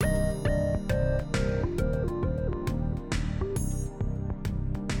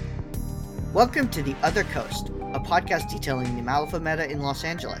Welcome to The Other Coast, a podcast detailing the Malifaux meta in Los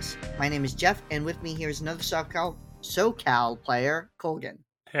Angeles. My name is Jeff, and with me here is another SoCal player, Colgan.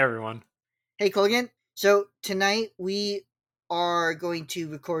 Hey everyone. Hey Colgan. So tonight we are going to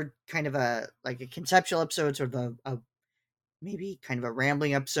record kind of a conceptual episode, sort of a maybe kind of a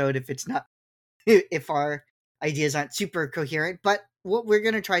rambling episode if our ideas aren't super coherent. But what we're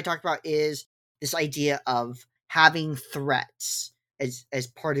going to try to talk about is this idea of having threats as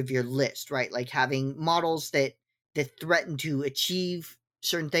part of your list, right? Like having models that threaten to achieve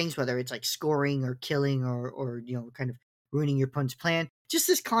certain things, whether it's like scoring or killing or kind of ruining your opponent's plan. Just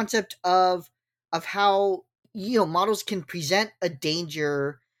this concept of how models can present a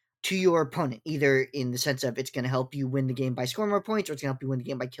danger to your opponent, either in the sense of it's going to help you win the game by scoring more points, or it's going to help you win the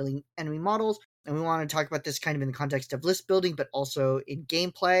game by killing enemy models. And we want to talk about this kind of in the context of list building, but also in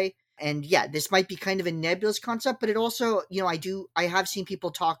gameplay. And yeah, this might be kind of a nebulous concept, but it also, I have seen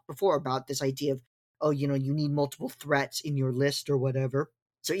people talk before about this idea of, you need multiple threats in your list or whatever.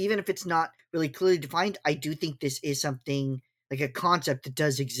 So even if it's not really clearly defined, I do think this is something like a concept that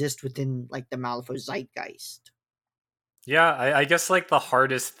does exist within like the Malifaux zeitgeist. Yeah, I guess like the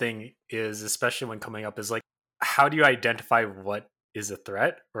hardest thing is, especially when coming up, is like, how do you identify what is a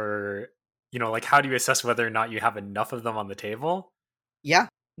threat? Or, like how do you assess whether or not you have enough of them on the table? Yeah,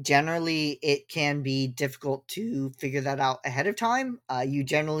 generally it can be difficult to figure that out ahead of time. You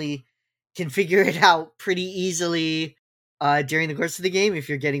generally can figure it out pretty easily during the course of the game if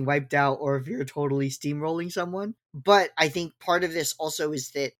you're getting wiped out or if you're totally steamrolling someone. But I think part of this also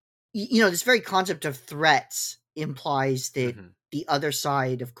is that, this very concept of threats implies that the other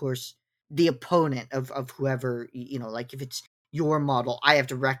side, of course, the opponent of whoever, like if it's your model, I have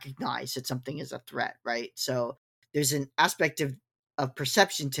to recognize that something is a threat, right? So there's an aspect of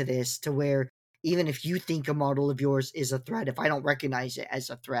perception to this, to where even if you think a model of yours is a threat, if I don't recognize it as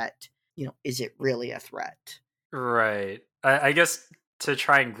a threat, is it really a threat? Right. I guess to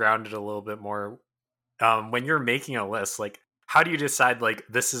try and ground it a little bit more, when you're making a list, like how do you decide like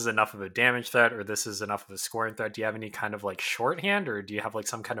this is enough of a damage threat or this is enough of a scoring threat? Do you have any kind of like shorthand, or do you have like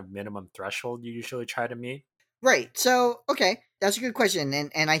some kind of minimum threshold you usually try to meet? Right. So, okay, that's a good question,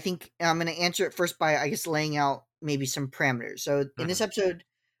 and I think I'm going to answer it first by, I guess, laying out maybe some parameters. So, in this episode,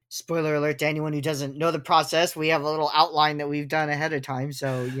 spoiler alert to anyone who doesn't know the process, we have a little outline that we've done ahead of time.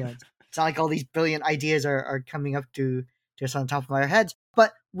 So, it's not like all these brilliant ideas are coming up to us on top of our heads,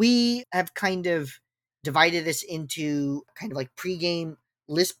 but we have kind of divided this into kind of like pregame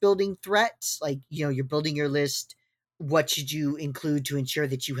list building threats. Like, you're building your list. What should you include to ensure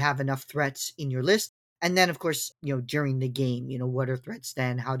that you have enough threats in your list? And then, of course, during the game, what are threats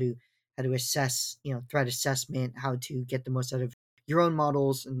then? How to assess, threat assessment, how to get the most out of your own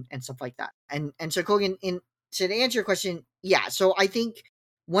models and stuff like that. And so, Kogan, so to answer your question, yeah. So I think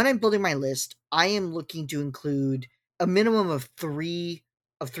when I'm building my list, I am looking to include a minimum of three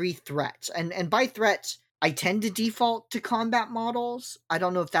threats. And by threats, I tend to default to combat models. I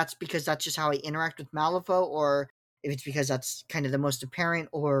don't know if that's because that's just how I interact with Malifaux, or if it's because that's kind of the most apparent,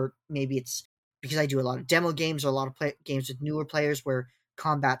 or maybe it's because I do a lot of demo games or a lot of games with newer players where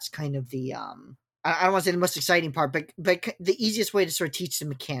combat's kind of the I don't want to say the most exciting part, but the easiest way to sort of teach the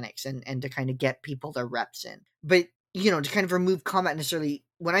mechanics and to kind of get people their reps in. But to kind of remove combat necessarily,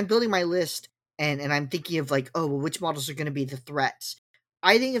 when I'm building my list and I'm thinking of like, oh, well, which models are going to be the threats?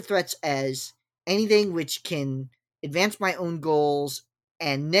 I think of threats as anything which can advance my own goals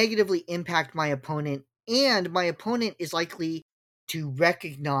and negatively impact my opponent, and my opponent is likely to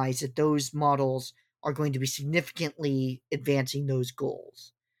recognize that those models are going to be significantly advancing those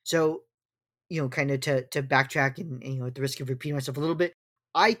goals. So, kind of to backtrack and at the risk of repeating myself a little bit,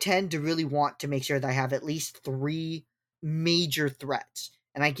 I tend to really want to make sure that I have at least three major threats.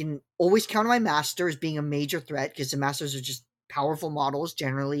 And I can always count on my master as being a major threat, because the masters are just powerful models.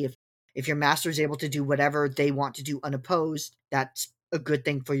 Generally, if your master is able to do whatever they want to do unopposed, that's a good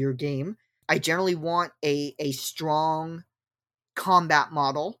thing for your game. I generally want a strong combat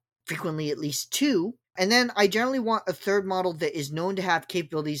model, frequently at least two. And then I generally want a third model that is known to have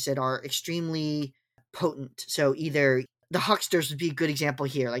capabilities that are extremely potent. So either the Hucksters would be a good example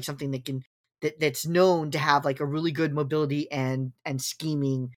here, like something that's known to have like a really good mobility and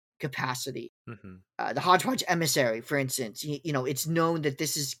scheming capacity. The Hodgepodge Emissary, for instance, it's known that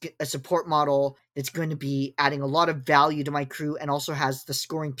this is a support model that's going to be adding a lot of value to my crew, and also has the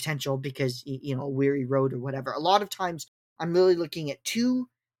scoring potential because, a weary road or whatever. A lot of times I'm really looking at two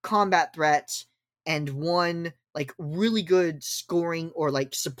combat threats and one like really good scoring or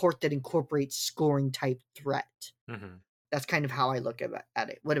like support that incorporates scoring type threat. That's kind of how I look at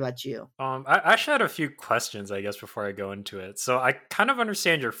it. What about you? I actually had a few questions, I guess, before I go into it. So I kind of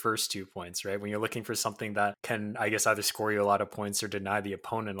understand your first 2 points, right? When you're looking for something that can, I guess, either score you a lot of points or deny the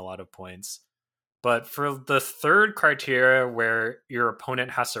opponent a lot of points. But for the third criteria, where your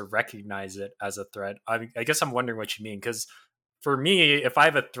opponent has to recognize it as a threat, I guess I'm wondering what you mean. Because for me, if I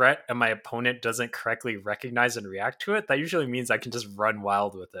have a threat and my opponent doesn't correctly recognize and react to it, that usually means I can just run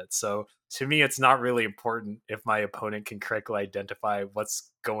wild with it. So to me, it's not really important if my opponent can correctly identify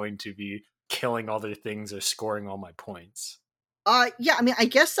what's going to be killing all their things or scoring all my points. Yeah, I mean, I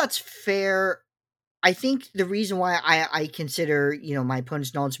guess that's fair. I think the reason why I consider, my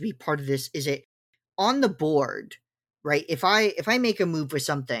opponent's knowledge to be part of this is it on the board, right? If I make a move with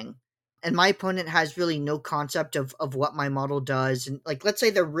something and my opponent has really no concept of what my model does, and like let's say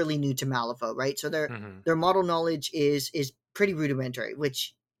they're really new to Malifaux, right? So Mm-hmm. their model knowledge is pretty rudimentary,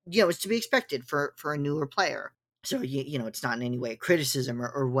 which is to be expected for a newer player. So it's not in any way a criticism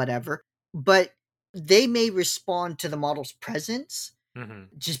or whatever, but they may respond to the model's presence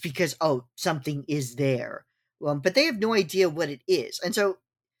Mm-hmm. just because something is there, but they have no idea what it is. And so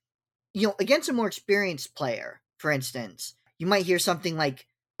against a more experienced player, for instance, you might hear something like,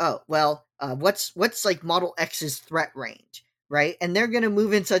 oh well, what's like model X's threat range, right? And they're going to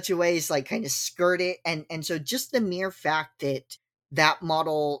move in such a way as like kind of skirt it. And so just the mere fact that that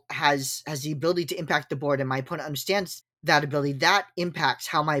model has the ability to impact the board and my opponent understands that ability, that impacts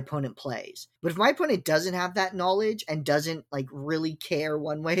how my opponent plays. But if my opponent doesn't have that knowledge and doesn't like really care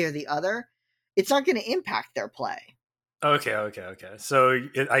one way or the other, it's not going to impact their play. Okay. So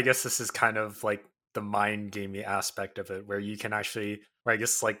I guess this is kind of like the mind gamey aspect of it, where you can actually, or I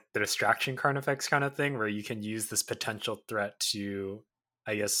guess like the distraction card effects kind of thing, where you can use this potential threat to,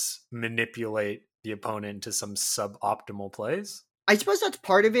 I guess, manipulate the opponent into some suboptimal plays. I suppose that's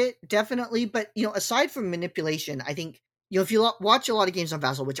part of it, definitely. But aside from manipulation, I think if you watch a lot of games on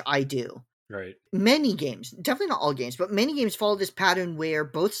Vassal, which I do, Right. many games, definitely not all games, but many games follow this pattern where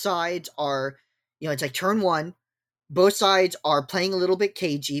both sides are, it's like turn one. Both sides are playing a little bit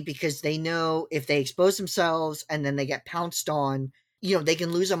cagey because they know if they expose themselves and then they get pounced on, they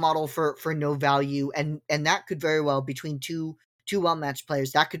can lose a model for no value, and that could very well, between two well matched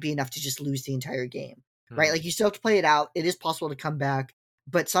players, that could be enough to just lose the entire game, right? Hmm. Like you still have to play it out. It is possible to come back,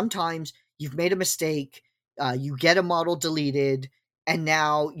 but sometimes you've made a mistake, you get a model deleted, and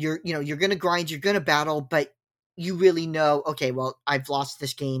now you're gonna grind, you're gonna battle, but you really know, okay, well, I've lost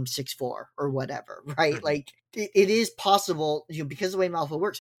this game 6-4 or whatever, right? Hmm. Like it is possible, because of the way Malifaux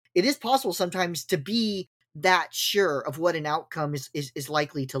works, it is possible sometimes to be that sure of what an outcome is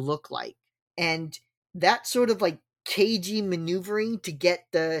likely to look like. And that sort of like cagey maneuvering to get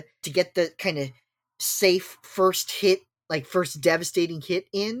the kind of safe first hit, like first devastating hit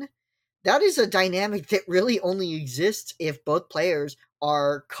in, that is a dynamic that really only exists if both players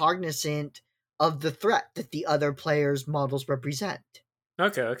are cognizant of the threat that the other player's models represent.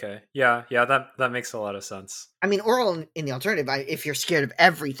 Okay. Yeah, that makes a lot of sense. I mean, or in the alternative, if you're scared of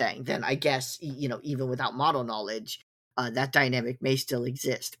everything, then I guess, even without model knowledge, that dynamic may still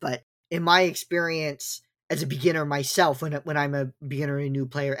exist. But in my experience as a beginner myself, when I'm a beginner and new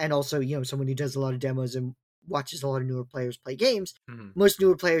player, and also, someone who does a lot of demos and watches a lot of newer players play games, Hmm. most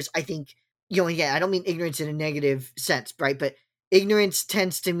newer players, I think, again, I don't mean ignorance in a negative sense, right? But ignorance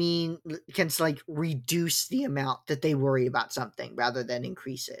tends to like reduce the amount that they worry about something rather than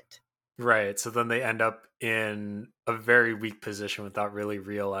increase it. Right. So then they end up in a very weak position without really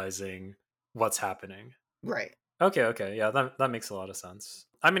realizing what's happening. Right. Okay. Yeah, that makes a lot of sense.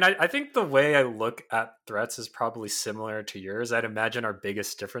 I mean, I think the way I look at threats is probably similar to yours. I'd imagine our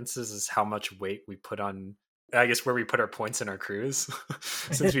biggest differences is how much weight we put on, I guess, where we put our points in our crews,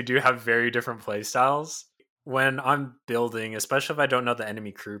 since we do have very different play styles. When I'm building, especially if I don't know the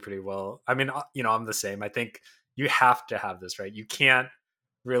enemy crew pretty well, I mean, I'm the same. I think you have to have this, right? You can't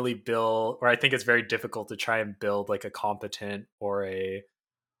really build, or I think it's very difficult to try and build like a competent or a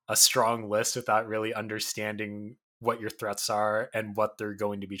strong list without really understanding what your threats are and what they're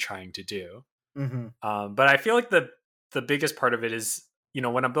going to be trying to do. Mm-hmm. But I feel like the biggest part of it is,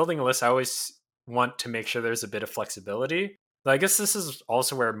 when I'm building a list, I always want to make sure there's a bit of flexibility. But I guess this is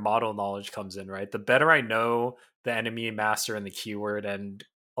also where model knowledge comes in, right? The better I know the enemy master and the keyword, and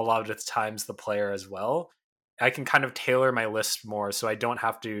a lot of the times the player as well, I can kind of tailor my list more so I don't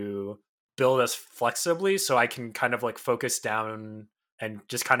have to build as flexibly. So I can kind of like focus down and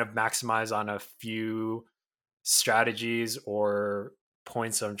just kind of maximize on a few strategies or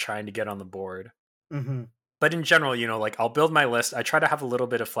points I'm trying to get on the board. Mm-hmm. But in general, like I'll build my list. I try to have a little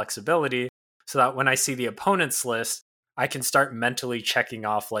bit of flexibility so that when I see the opponent's list, I can start mentally checking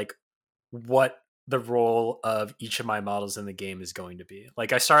off like what the role of each of my models in the game is going to be.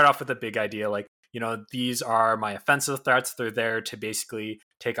 Like I start off with a big idea, like, you know, these are my offensive threats. They're there to basically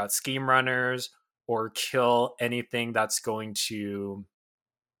take out scheme runners or kill anything that's going to,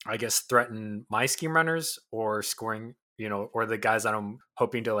 I guess, threaten my scheme runners or scoring, you know, or the guys that I'm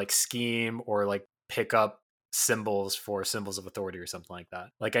hoping to like scheme or like pick up symbols for symbols of authority or something like that.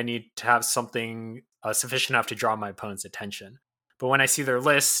 Like I need to have something sufficient enough to draw my opponent's attention. But when I see their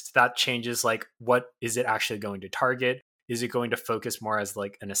list, that changes like what is it actually going to target? Is it going to focus more as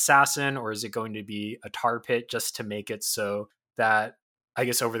like an assassin, or is it going to be a tar pit just to make it so that I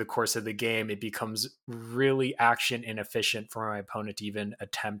guess over the course of the game, it becomes really action inefficient for my opponent to even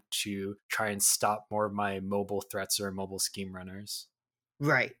attempt to try and stop more of my mobile threats or mobile scheme runners.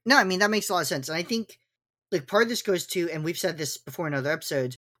 Right. No, I mean, that makes a lot of sense. And I think like part of this goes to, and we've said this before in other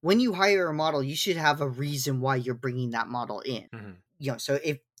episodes, when you hire a model, you should have a reason why you're bringing that model in. Mm-hmm. You know, so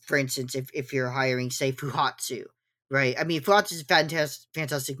if, for instance, if you're hiring, say, Fuhatsu, right? I mean, Fuhatsu is a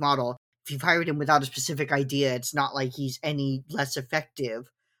fantastic model. If you've hired him without a specific idea, it's not like he's any less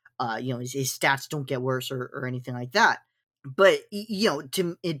effective. You know, his stats don't get worse or anything like that. But you know,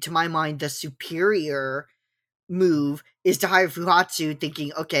 to my mind, the superior move is to hire Fuhatsu,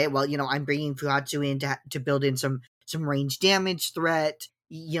 thinking, okay, well, you know, I'm bringing Fuhatsu in to build in some range damage threat.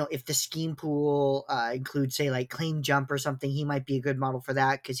 You know, if the scheme pool includes, say, like claim jump or something, he might be a good model for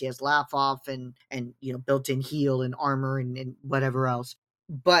that because he has laugh off and you know, built-in heal and armor and whatever else.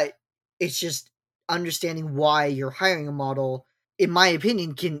 But it's just understanding why you're hiring a model, in my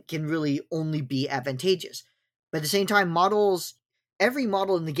opinion, can really only be advantageous. But at the same time, every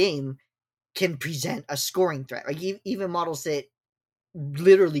model in the game can present a scoring threat. Like even models that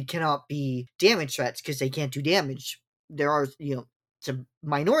literally cannot be damage threats because they can't do damage. There are, you know, it's a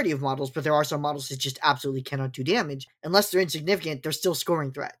minority of models, but there are some models that just absolutely cannot do damage. Unless they're insignificant, they're still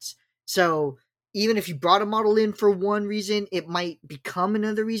scoring threats. So even if you brought a model in for one reason, it might become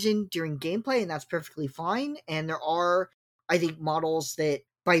another reason during gameplay, and that's perfectly fine. And there are, I think, models that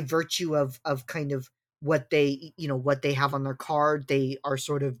by virtue of kind of what they, you know, what they have on their card, they are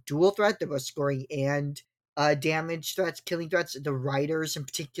sort of dual threat. They're both scoring and damage threats, killing threats. The riders in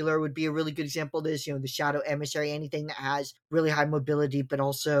particular would be a really good example of this. You know, the Shadow Emissary, anything that has really high mobility but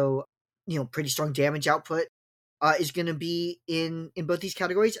also, you know, pretty strong damage output is going to be in both these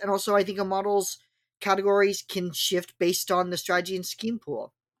categories. And also, I think a model's categories can shift based on the strategy and scheme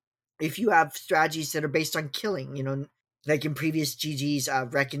pool. If you have strategies that are based on killing, you know, like in previous GG's,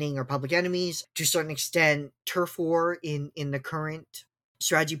 Reckoning or Public Enemies, to a certain extent, Turf War in the current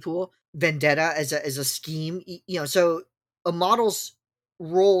strategy pool, Vendetta as a scheme, you know, so a model's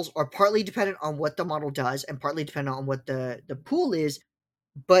roles are partly dependent on what the model does and partly dependent on what the pool is.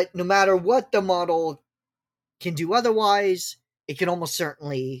 But no matter what the model can do otherwise, it can almost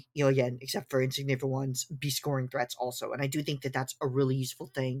certainly, you know, again, except for insignificant ones, be scoring threats also. And I do think that that's a really useful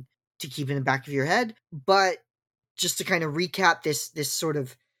thing to keep in the back of your head. But just to kind of recap this sort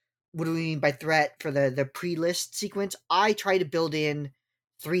of what do we mean by threat for the pre-list sequence, I try to build in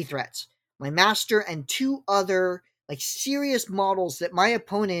 3 threats. My master and 2 other like serious models that my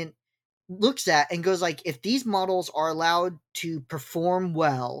opponent looks at and goes like, if these models are allowed to perform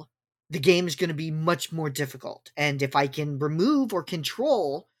well, the game is going to be much more difficult. And if I can remove or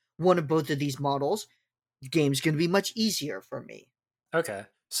control one of both of these models, the game's going to be much easier for me. Okay.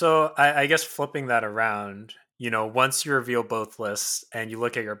 So I guess flipping that around, you know, once you reveal both lists and you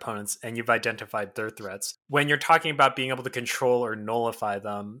look at your opponents and you've identified their threats, when you're talking about being able to control or nullify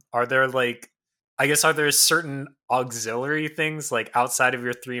them, are there like, I guess, are there certain auxiliary things like outside of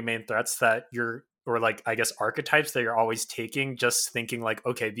your 3 main threats that you're, or like, I guess, archetypes that you're always taking, just thinking like,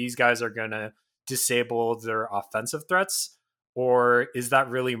 okay, these guys are going to disable their offensive threats? Or is that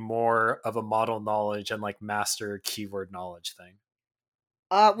really more of a model knowledge and like master keyword knowledge thing?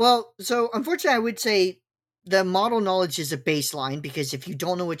 Well, so unfortunately, I would say the model knowledge is a baseline because if you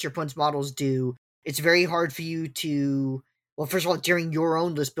don't know what your opponent's models do, it's very hard for you to. Well, first of all, during your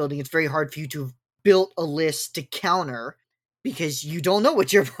own list building, it's very hard for you to have built a list to counter because you don't know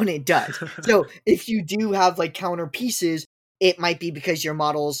what your opponent does. So if you do have like counter pieces, it might be because your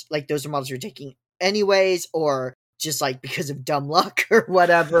models, like those are models you're taking anyways, or just like because of dumb luck or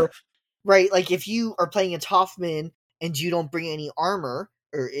whatever, right? Like if you are playing a Hoffman and you don't bring any armor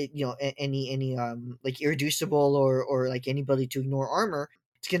or you know any like irreducible or like any ability to ignore armor,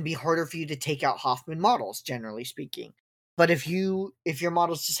 it's going to be harder for you to take out Hoffman models, generally speaking. But if your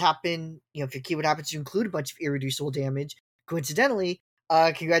models just happen, you know, if your keyword happens to include a bunch of irreducible damage, coincidentally,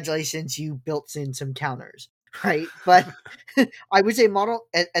 congratulations, you built in some counters, right? But I would say model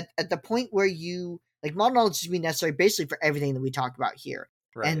at the point where you like model knowledge is be necessary basically for everything that we talked about here.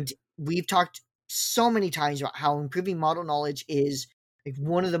 Right. And we've talked so many times about how improving model knowledge is like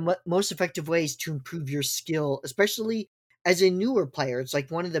one of the most effective ways to improve your skill, especially as a newer player. It's like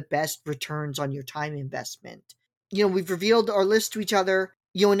one of the best returns on your time investment. We've revealed our list to each other.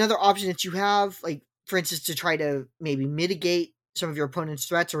 Another option that you have, like for instance, to try to maybe mitigate some of your opponent's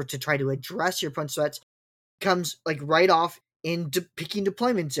threats or to try to address your opponent's threats, comes like right off in picking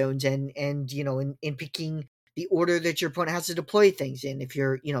deployment zones and in picking the order that your opponent has to deploy things in. If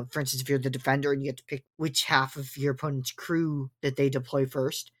you're, for instance, if you're the defender and you have to pick which half of your opponent's crew that they deploy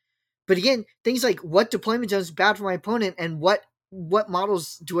first. But again, things like what deployment zone is bad for my opponent and what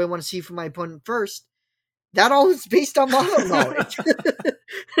models do I want to see from my opponent first, that all is based on model knowledge.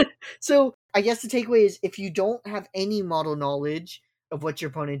 So I guess the takeaway is, if you don't have any model knowledge of what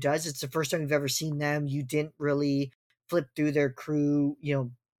your opponent does, it's the first time you've ever seen them, you didn't really flip through their crew,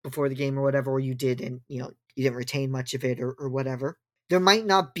 before the game or whatever, or you did and, you didn't retain much of it or whatever, there might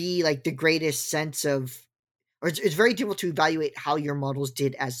not be like the greatest sense of, or it's very difficult to evaluate how your models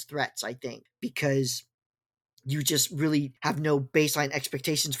did as threats, I think, because you just really have no baseline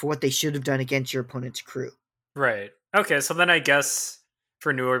expectations for what they should have done against your opponent's crew. Right. Okay, so then I guess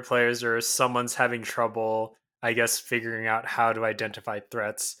for newer players, or if someone's having trouble, I guess, figuring out how to identify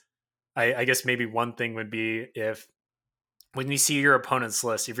threats, I guess maybe one thing would be, if when you see your opponent's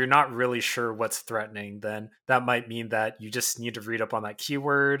list, if you're not really sure what's threatening, then that might mean that you just need to read up on that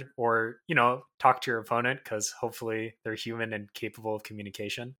keyword, or, talk to your opponent, because hopefully they're human and capable of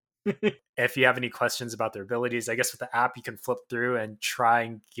communication. If you have any questions about their abilities, I guess with the app, you can flip through and try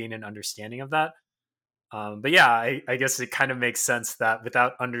and gain an understanding of that. But yeah, I guess it kind of makes sense that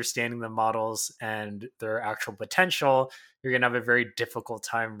without understanding the models and their actual potential, you're going to have a very difficult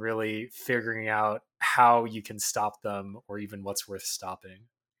time really figuring out how you can stop them, or even what's worth stopping.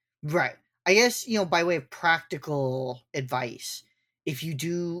 Right. I guess, by way of practical advice, if you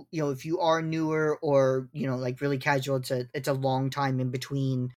do, if you are newer or, like really casual, it's a long time in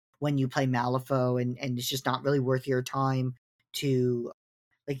between when you play Malifaux, and it's just not really worth your time to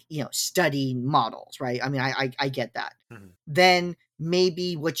like, study models, right? I mean, I get that. Mm-hmm. Then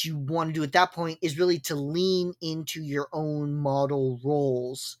maybe what you want to do at that point is really to lean into your own model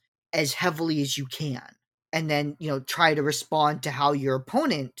roles as heavily as you can. And then, try to respond to how your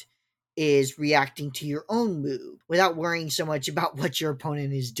opponent is reacting to your own move without worrying so much about what your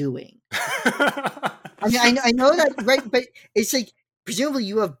opponent is doing. I mean, I know that, right? But it's like, presumably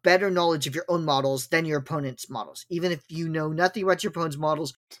you have better knowledge of your own models than your opponent's models. Even if you know nothing about your opponent's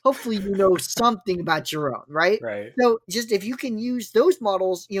models, hopefully you know something about your own, right? Right. So just if you can use those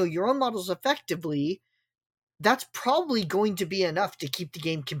models, your own models effectively, that's probably going to be enough to keep the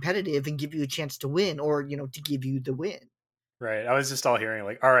game competitive and give you a chance to win, or, to give you the win. Right. I was just all hearing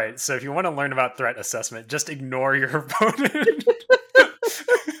like, all right, so if you want to learn about threat assessment, just ignore your opponent.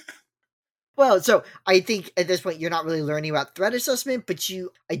 Well, so I think at this point you're not really learning about threat assessment, but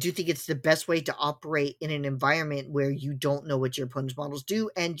I do think it's the best way to operate in an environment where you don't know what your opponent's models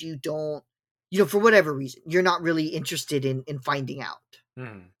do, and you don't, for whatever reason, you're not really interested in finding out.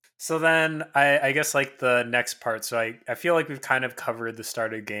 So then I guess like the next part. So I feel like we've kind of covered the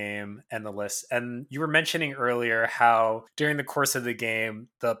start of the game and the list. And you were mentioning earlier how during the course of the game,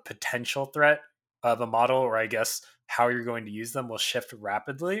 the potential threat of a model, or I guess how you're going to use them, will shift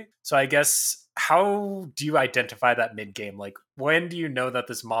rapidly. So I guess, how do you identify that mid game? Like, when do you know that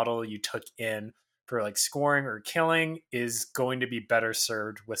this model you took in for like scoring or killing is going to be better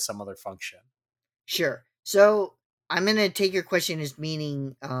served with some other function? Sure. So I'm going to take your question as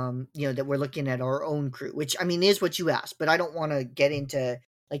meaning, that we're looking at our own crew, which I mean is what you asked, but I don't want to get into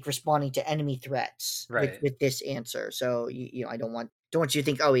like responding to enemy threats Right. with this answer. So I don't want you to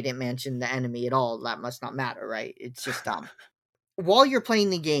think, oh, he didn't mention the enemy at all. That must not matter, right? It's just while you're playing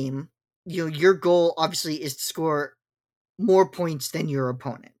the game, your goal obviously is to score more points than your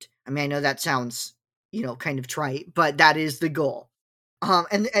opponent. I mean, I know that sounds, kind of trite, but that is the goal.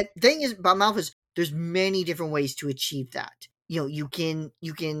 And the thing is about Malifaux is there's many different ways to achieve that. You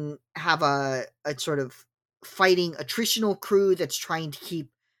can have a sort of fighting attritional crew that's trying to keep,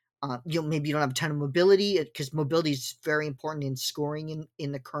 maybe you don't have a ton of mobility, because mobility is very important in scoring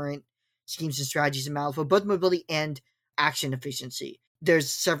in the current schemes and strategies in Malifaux, both mobility and action efficiency.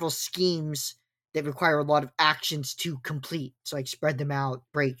 There's several schemes that require a lot of actions to complete. So like spread them out,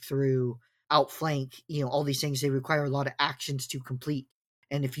 break through, outflank, all these things, they require a lot of actions to complete.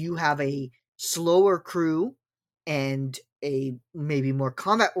 And if you have a slower crew and a maybe more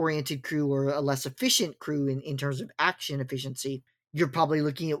combat oriented crew, or a less efficient crew in terms of action efficiency, you're probably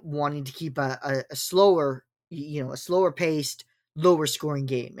looking at wanting to keep a slower, a slower paced, lower scoring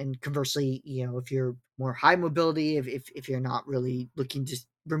game. And conversely, if you're more high mobility, if you're not really looking to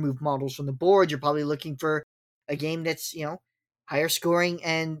remove models from the board. You're probably looking for a game that's, higher scoring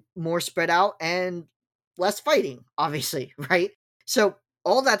and more spread out and less fighting, obviously, right? So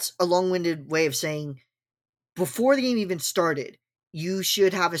all that's a long-winded way of saying before the game even started, you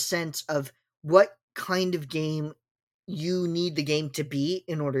should have a sense of what kind of game you need the game to be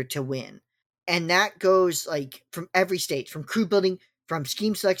in order to win. And that goes like from every stage, from crew building, from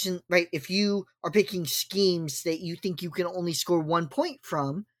scheme selection, right? If you are picking schemes that you think you can only score 1 point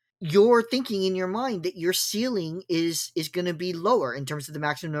from, you're thinking in your mind that your ceiling is going to be lower in terms of the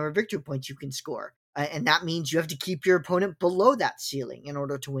maximum number of victory points you can score. And that means you have to keep your opponent below that ceiling in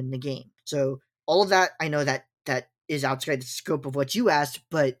order to win the game. So all of that, I know that is outside the scope of what you asked,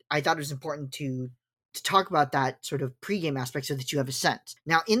 but I thought it was important to talk about that sort of pregame aspect so that you have a sense.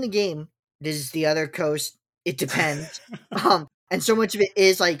 Now, in the game, this is the other coast. It depends. And so much of it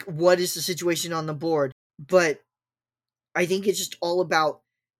is like, what is the situation on the board? But I think it's just all about,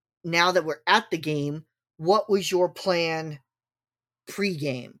 now that we're at the game, what was your plan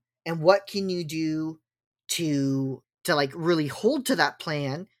pregame? And what can you do to like really hold to that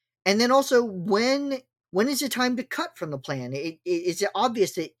plan? And then also, when is it time to cut from the plan? Is it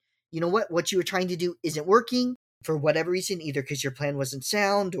obvious that, what you were trying to do isn't working for whatever reason, either because your plan wasn't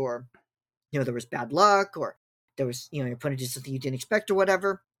sound, or there was bad luck, or there was, your opponent did something you didn't expect, or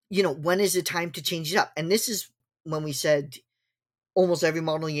whatever. When is it time to change it up? And this is when we said almost every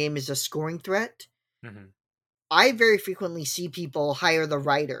model game is a scoring threat. Mm-hmm. I very frequently see people hire the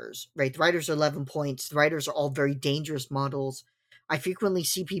riders, right? The riders are 11 points. The riders are all very dangerous models. I frequently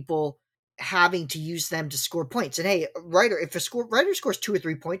see people having to use them to score points. And hey, rider, if rider scores 2 or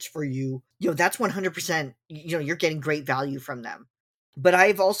 3 points for you, that's 100%, you're getting great value from them. But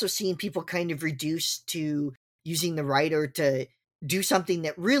I've also seen people kind of reduce to using the rider to do something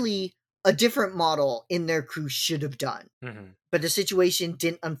that really a different model in their crew should have done. Mm-hmm. But the situation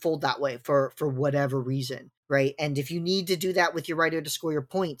didn't unfold that way for whatever reason, right? And if you need to do that with your rider to score your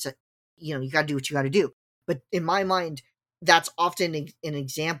points, you got to do what you got to do. But in my mind, that's often an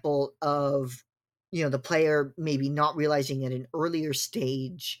example of, the player maybe not realizing at an earlier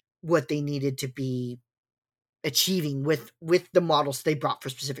stage what they needed to be achieving with the models they brought for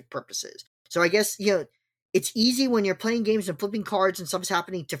specific purposes. So I guess, it's easy when you're playing games and flipping cards and stuff is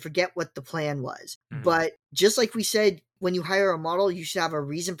happening to forget what the plan was. Mm-hmm. But just like we said, when you hire a model, you should have a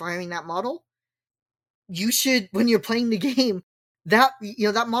reason for hiring that model. You should, when you're playing the game, that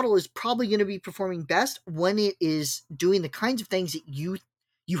that model is probably going to be performing best when it is doing the kinds of things that you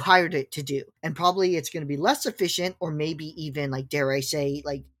hired it to do. And probably it's going to be less efficient, or maybe even, like, dare I say,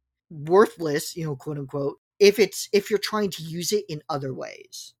 like, worthless, quote unquote, if you're trying to use it in other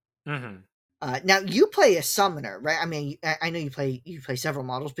ways. Mm-hmm. Now you play a summoner, right? I mean, I know you play several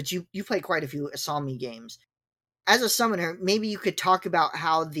models, but you play quite a few Asami games. As a summoner, maybe you could talk about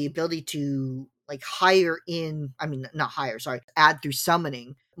how the ability to, like, add through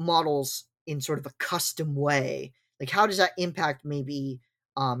summoning models in sort of a custom way. Like, how does that impact maybe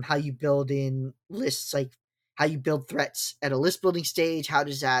how you build in lists, like how you build threats at a list building stage? How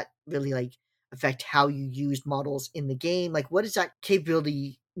does that really, like, affect how you use models in the game? Like, what does that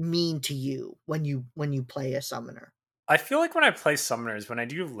capability mean to you when you play a summoner? I feel like when I play summoners, when I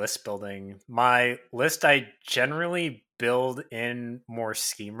do list building, my list, I generally build in more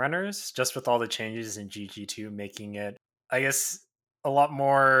scheme runners, just with all the changes in GG2, making it, I guess, a lot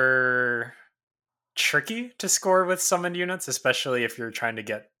more tricky to score with summoned units, especially if you're trying to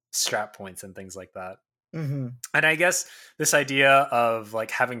get strat points and things like that. Mm-hmm. And I guess this idea of,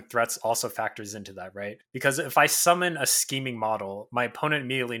 like, having threats also factors into that, right? Because if I summon a scheming model, my opponent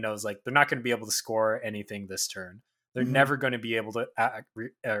immediately knows, like, they're not going to be able to score anything this turn. They're Mm-hmm. never going to be able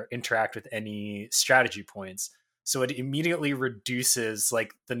to interact with any strategy points. So it immediately reduces,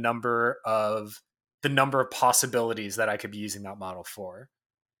 like, the number of possibilities that I could be using that model for.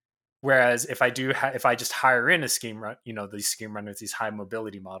 Whereas if I just hire in a scheme run, these scheme runners, these high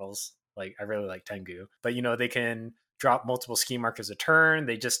mobility models, like, I really like Tengu, but they can drop multiple scheme markers a turn.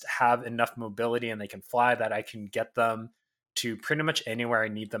 They just have enough mobility and they can fly that I can get them to pretty much anywhere I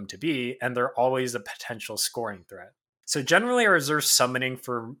need them to be, and they're always a potential scoring threat. So generally, I reserve summoning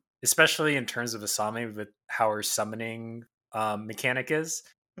for, especially in terms of Asami, with how our summoning mechanic is,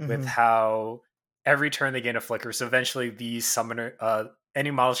 with how every turn they gain a flicker. So eventually, these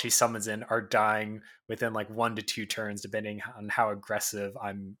any models she summons in are dying within, like, 1 to 2 turns, depending on how aggressive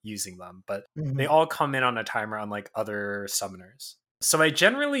I'm using them. But they all come in on a timer, unlike other summoners. So I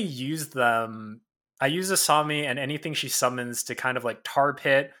generally use them. I use Asami and anything she summons to kind of, like, tar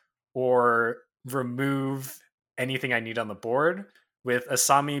pit or remove anything I need on the board, with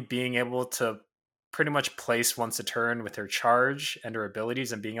Asami being able to pretty much place once a turn with her charge and her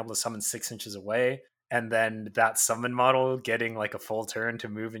abilities and being able to summon 6 inches away. And then that summon model getting like a full turn to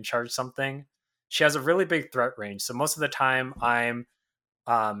move and charge something. She has a really big threat range. So most of the time I'm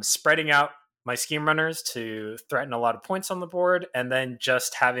spreading out my scheme runners to threaten a lot of points on the board, and then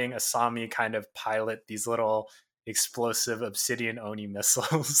just having Asami kind of pilot these little explosive obsidian Oni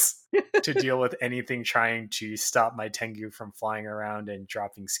missiles to deal with anything trying to stop my Tengu from flying around and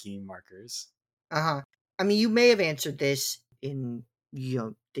dropping scheme markers. Uh-huh. I mean, you may have answered this in,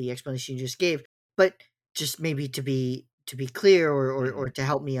 the explanation you just gave, but just maybe to be clear, or to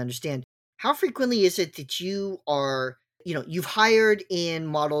help me understand, how frequently is it that you are, you've hired in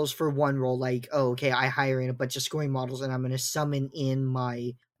models for one role, like, oh, okay, I hire in a bunch of scoring models and I'm going to summon in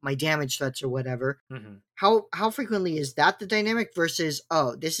my damage threats or whatever. Mm-hmm. How frequently is that the dynamic versus,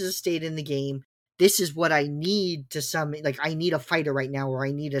 oh, this is a state in the game, this is what I need to summon, like I need a fighter right now, or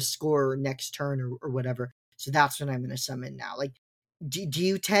I need a scorer next turn, or whatever, so that's when I'm going to summon now. Like, do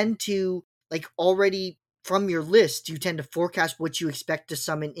you tend to, like, already from your list, do you tend to forecast what you expect to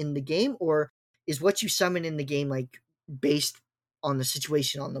summon in the game, or is what you summon in the game like based on the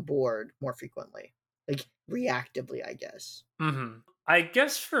situation on the board more frequently, like reactively, I guess? Mm-hmm. I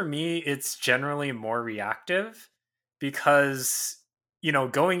guess for me, it's generally more reactive because,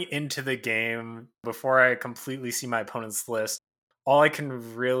 going into the game before I completely see my opponent's list, all I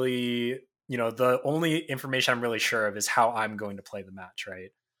can really, the only information I'm really sure of is how I'm going to play the match, right?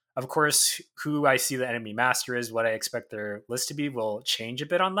 Of course, who I see the enemy master is, what I expect their list to be, will change a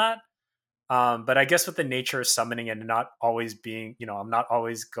bit on that. But I guess with the nature of summoning and not always being, I'm not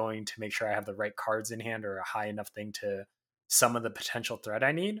always going to make sure I have the right cards in hand or a high enough thing to summon the potential threat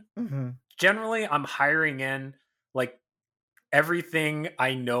I need. Mm-hmm. Generally, I'm hiring in like everything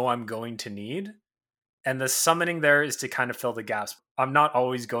I know I'm going to need. And the summoning there is to kind of fill the gaps. I'm not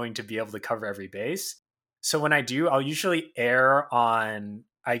always going to be able to cover every base. So when I do, I'll usually err on,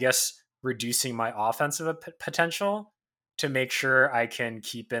 I guess, reducing my offensive potential to make sure I can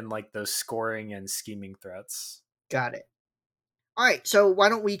keep in like those scoring and scheming threats. Got it. All right, so why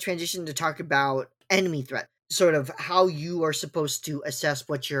don't we transition to talk about enemy threat, sort of how you are supposed to assess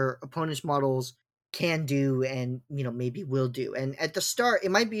what your opponent's models can do and, maybe will do. And at the start,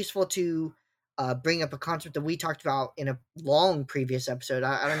 it might be useful to bring up a concept that we talked about in a long previous episode.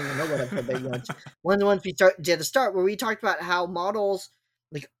 I don't even know what episode, but it's one of the ones we did at the start, where we talked about how models,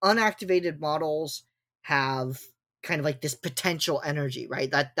 like unactivated models, have kind of like this potential energy,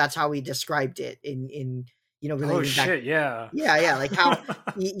 right? That's how we described it in relating Oh back. shit, yeah. Yeah, like how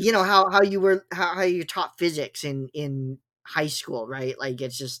how you were, how you taught physics in high school, right? Like,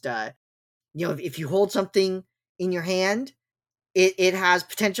 it's just if you hold something in your hand, it has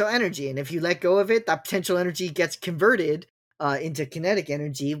potential energy, and if you let go of it, that potential energy gets converted into kinetic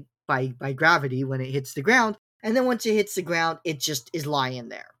energy by gravity when it hits the ground, and then once it hits the ground, it just is lying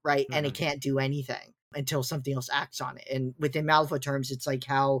there, right? And it can't do anything until something else acts on it. And within Malifaux terms, it's like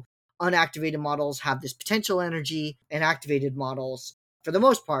how unactivated models have this potential energy, and activated models, for the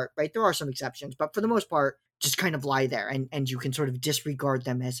most part, right? There are some exceptions, but for the most part, just kind of lie there, and you can sort of disregard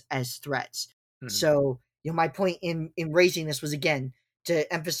them as threats. So, my point in raising this was, again,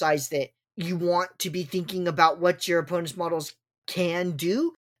 to emphasize that you want to be thinking about what your opponent's models can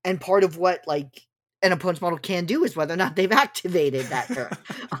do, and part of what, like, an opponent's model can do is whether or not they've activated that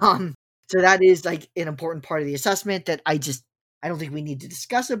turn. So that is like an important part of the assessment that I don't think we need to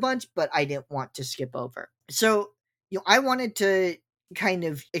discuss a bunch, but I didn't want to skip over. So, I wanted to kind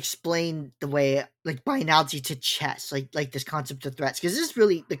of explain the way, like, by analogy to chess, like this concept of threats, because this is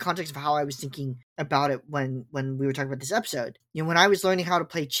really the context of how I was thinking about it when we were talking about this episode. When I was learning how to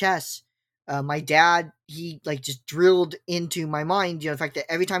play chess, my dad, he like just drilled into my mind, the fact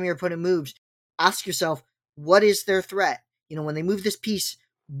that every time your opponent moves, ask yourself, what is their threat? When they move this piece,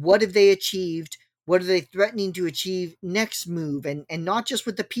 what have they achieved? What are they threatening to achieve next move? And not just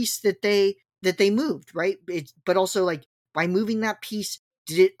with the piece that they moved, right? But also, like, by moving that piece,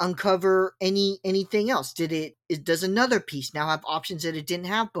 did it uncover anything else? Does another piece now have options that it didn't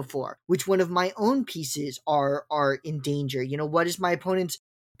have before? Which one of my own pieces are in danger? What is my opponent's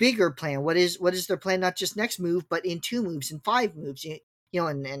bigger plan? What is their plan, not just next move, but in 2 moves and 5 moves?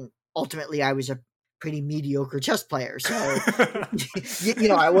 And ultimately I was a pretty mediocre chess player, so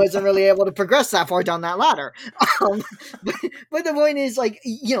I wasn't really able to progress that far down that ladder. But the point is, like,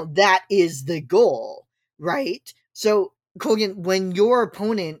 that is the goal, right? So, Colgan, when your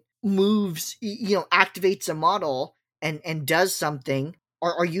opponent moves, activates a model and does something,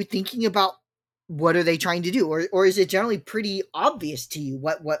 are you thinking about what are they trying to do, or is it generally pretty obvious to you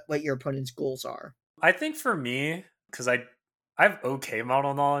what your opponent's goals are? I think for me, because I have okay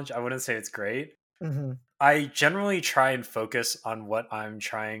model knowledge, I wouldn't say it's great, Mm-hmm. I generally try and focus on what I'm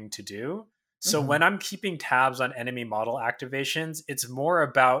trying to do. So Mm-hmm. when I'm keeping tabs on enemy model activations, it's more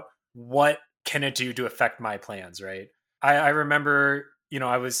about what can it do to affect my plans, right? I remember,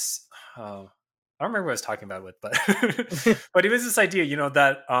 I was, I don't remember what I was talking about with, but but it was this idea,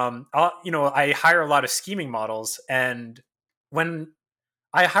 that I hire a lot of scheming models, and when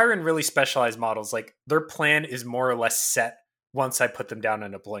I hire in really specialized models, like their plan is more or less set once I put them down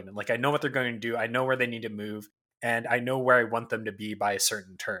in deployment. Like I know what they're going to do, I know where they need to move, and I know where I want them to be by a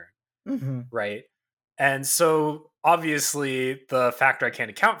certain turn, Mm-hmm. right? And so obviously the factor I can't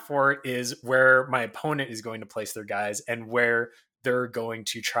account for is where my opponent is going to place their guys and where they're going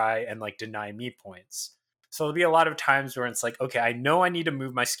to try and like deny me points. So there'll be a lot of times where it's like, okay, I know I need to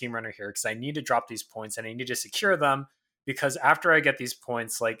move my scheme runner here because I need to drop these points and I need to secure them, because after I get these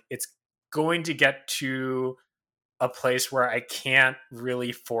points, like it's going to get to a place where I can't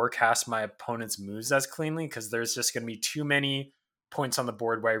really forecast my opponent's moves as cleanly because there's just going to be too many points on the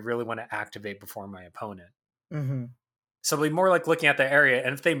board where I really want to activate before my opponent. Mm-hmm. So it'll be more like looking at the area,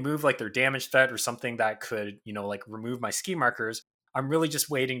 and if they move like their damage threat or something that could, like remove my ski markers, I'm really just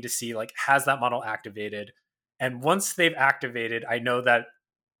waiting to see like has that model activated. And once they've activated, I know that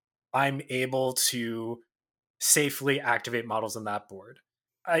I'm able to safely activate models on that board.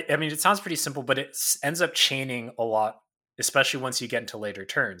 I mean, it sounds pretty simple, but it ends up chaining a lot, especially once you get into later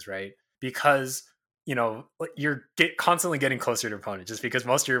turns, right? Because you're constantly getting closer to opponent, just because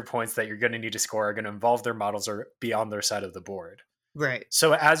most of your points that you're going to need to score are going to involve their models or be on their side of the board. Right.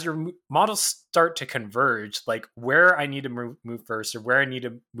 So as your models start to converge, like where I need to move first or where I need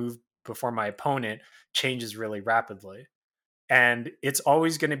to move before my opponent changes really rapidly. And it's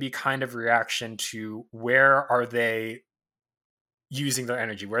always going to be kind of reaction to where are they using their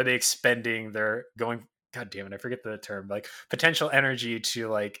energy, where are they expending their going, god damn it, I forget the term, like potential energy to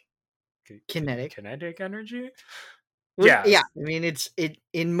like Kinetic. kinetic energy. Well, Yeah. yeah. I mean, it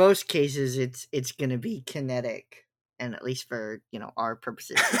in most cases it's going to be kinetic, and at least for our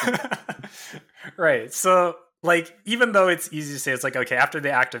purposes. Right. So like even though it's easy to say, it's like, okay, after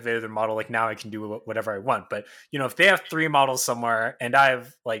they activated their model, like now I can do whatever I want. But if they have 3 models somewhere and I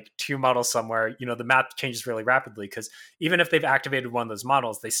have like 2 models somewhere, the math changes really rapidly, because even if they've activated one of those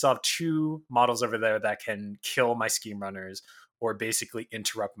models, they still have 2 models over there that can kill my scheme runners or basically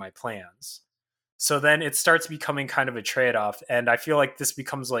interrupt my plans. So then it starts becoming kind of a trade-off, and I feel like this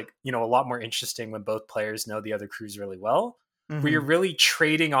becomes like a lot more interesting when both players know the other crews really well, where you're Mm-hmm. really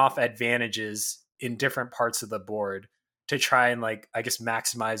trading off advantages in different parts of the board to try and like I guess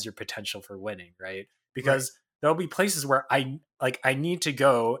maximize your potential for winning, right? Right. Because there'll be places where I need to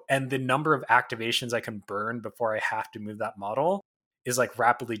go, and the number of activations I can burn before I have to move that model is like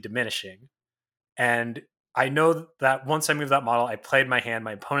rapidly diminishing. And I know that once I move that model, I played my hand,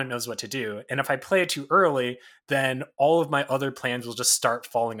 my opponent knows what to do. And if I play it too early, then all of my other plans will just start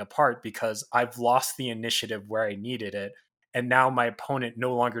falling apart because I've lost the initiative where I needed it. And now my opponent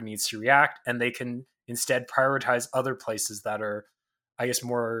no longer needs to react, and they can instead prioritize other places that are, I guess,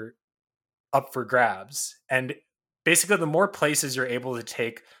 more up for grabs. And basically, the more places you're able to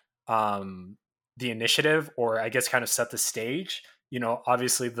take the initiative, or I guess kind of set the stage,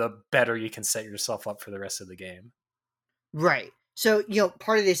 obviously the better you can set yourself up for the rest of the game. Right. So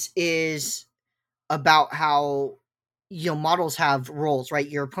part of this is about how models have roles, right?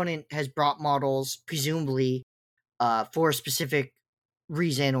 Your opponent has brought models presumably for a specific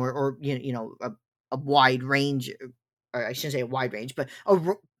reason, or a wide range, or I shouldn't say a wide range, but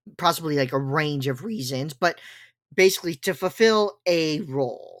possibly like a range of reasons, but basically to fulfill a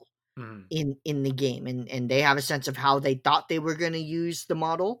role Mhm. in the game, and they have a sense of how they thought they were going to use the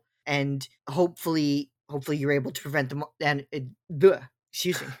model, and hopefully you're able to prevent them, and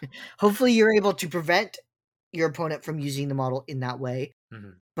excuse me, hopefully you're able to prevent your opponent from using the model in that way,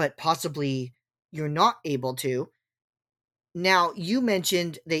 Mhm. but possibly you're not able to. Now, you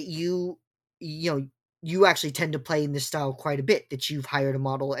mentioned that you actually tend to play in this style quite a bit, that you've hired a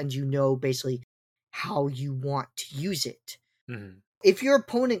model and basically how you want to use it. Mhm. If your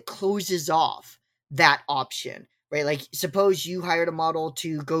opponent closes off that option, right? Like suppose you hired a model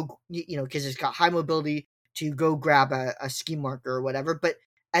to go, because it's got high mobility, to go grab a ski marker or whatever, but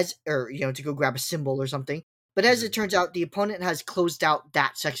to go grab a symbol or something. But as it Mhm. turns out, the opponent has closed out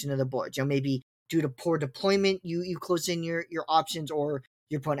that section of the board. Maybe due to poor deployment, you close in your options, or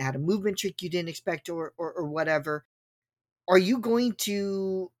your opponent had a movement trick you didn't expect, or whatever. Are you going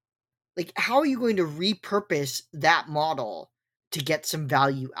to how are you going to repurpose that model to get some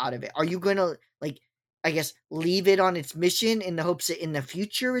value out of it? Are you going to I guess leave it on its mission in the hopes that in the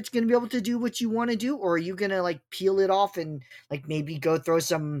future it's going to be able to do what you want to do, or are you going to peel it off and maybe go throw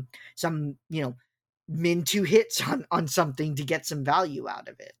some min 2 hits on something to get some value out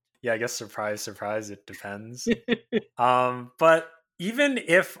of it. Yeah, I guess surprise, surprise, it depends. But even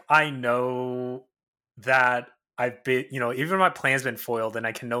if I know that I've been, even my plan's been foiled and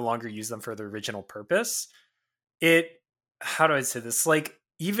I can no longer use them for the original purpose, how do I say this? Like,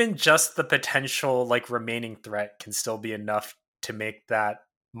 even just the potential, like, remaining threat can still be enough to make that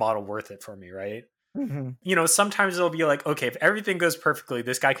model worth it for me, right? Mm-hmm. Sometimes it'll be like, okay, if everything goes perfectly,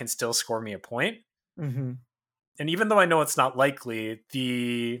 this guy can still score me a point. Mm-hmm. And even though I know it's not likely,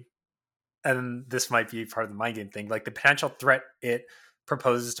 and this might be part of the mind game thing, like the potential threat it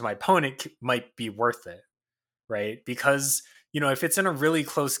proposes to my opponent might be worth it, right? Because, if it's in a really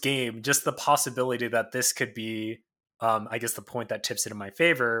close game, just the possibility that this could be, I guess, the point that tips it in my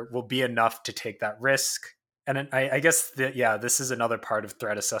favor will be enough to take that risk. And I guess that, yeah, this is another part of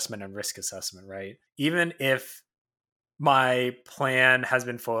threat assessment and risk assessment, right? Even if my plan has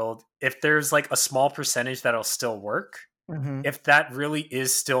been foiled, if there's like a small percentage that'll still work, Mm-hmm. if that really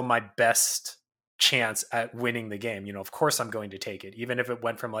is still my best chance at winning the game, of course I'm going to take it, even if it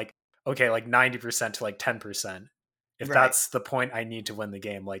went from like, okay, like 90% to like 10%. If Right. that's the point I need to win the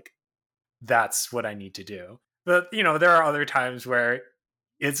game, like that's what I need to do. But, there are other times where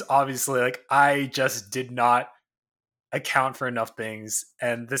it's obviously like I just did not account for enough things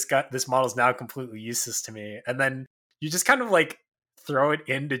and this model is now completely useless to me. And then you just kind of like throw it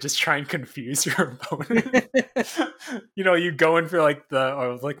in to just try and confuse your opponent. You go in for like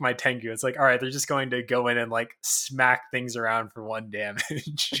like my Tengu. It's like, all right, they're just going to go in and like smack things around for 1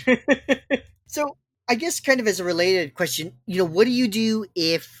 damage. So I guess kind of as a related question, what do you do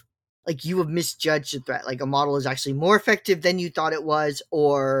if like you have misjudged a threat, like a model is actually more effective than you thought it was,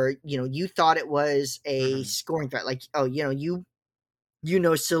 or you thought it was a Mhm. scoring threat, like, oh,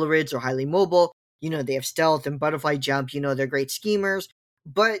 Silurids are highly mobile, they have stealth and butterfly jump, they're great schemers,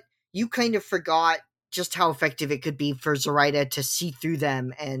 but you kind of forgot just how effective it could be for Zoraida to see through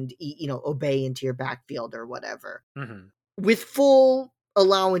them and obey into your backfield or whatever, Mhm. with full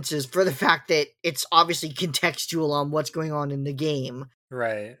allowances for the fact that it's obviously contextual on what's going on in the game.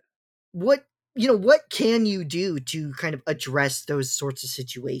 Right. What can you do to kind of address those sorts of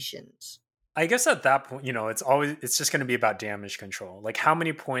situations? I guess at that point, it's just going to be about damage control. Like, how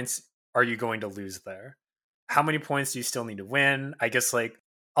many points are you going to lose there? How many points do you still need to win? I guess, like,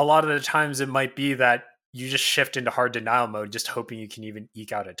 a lot of the times it might be that you just shift into hard denial mode, just hoping you can even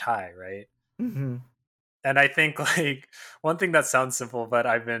eke out a tie, right? Mm-hmm. And I think, like, one thing that sounds simple, but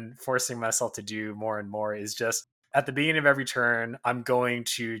I've been forcing myself to do more and more is just at the beginning of every turn, I'm going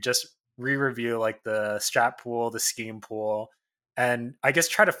to just re-review like the strat pool, the scheme pool, and I guess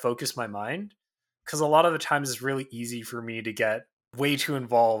try to focus my mind. Because a lot of the times it's really easy for me to get way too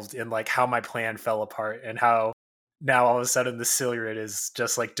involved in like how my plan fell apart and how now all of a sudden the Silurian is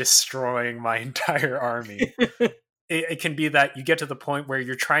just like destroying my entire army. It can be that you get to the point where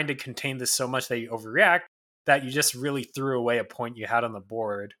you're trying to contain this so much that you overreact that you just really threw away a point you had on the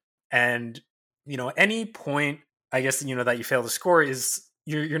board. And, any point, I guess, that you fail to score is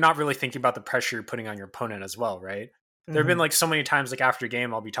you're not really thinking about the pressure you're putting on your opponent as well, right? There have been Mm-hmm. like so many times, like after a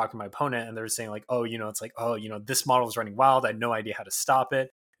game, I'll be talking to my opponent and they're saying like, oh, it's like, oh, this model was running wild. I had no idea how to stop it.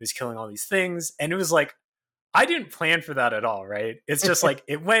 It was killing all these things. And it was like, I didn't plan for that at all, right? It's just like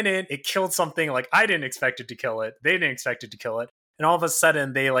it went in, it killed something. Like I didn't expect it to kill it. They didn't expect it to kill it. And all of a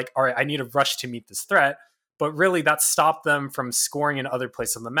sudden they like, all right, I need to rush to meet this threat. But really that stopped them from scoring in other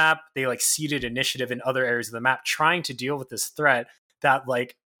places on the map. They like ceded initiative in other areas of the map trying to deal with this threat that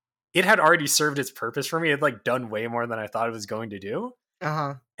like it had already served its purpose for me. It had like done way more than I thought it was going to do.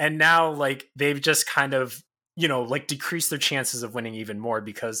 Uh-huh. And now like they've just kind of, like decreased their chances of winning even more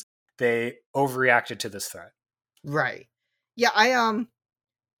because they overreacted to this threat. Right. Yeah,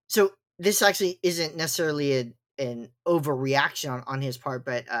 so this actually isn't necessarily an overreaction on his part,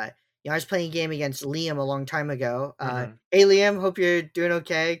 but I was playing a game against Liam a long time ago. Mm-hmm. Hey Liam, hope you're doing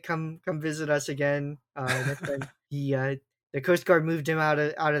okay. Come visit us again. Next time. The Coast Guard moved him out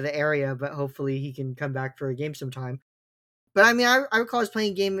of the area, but hopefully he can come back for a game sometime. But I mean, I recall I was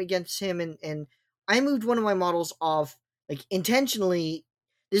playing a game against him, and I moved one of my models off like intentionally.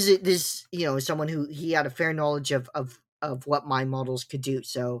 This is someone who he had a fair knowledge of what my models could do.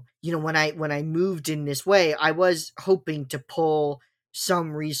 So when I moved in this way, I was hoping to pull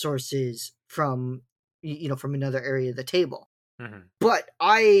some resources from another area of the table. Mm-hmm. But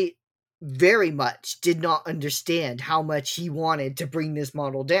I very much did not understand how much he wanted to bring this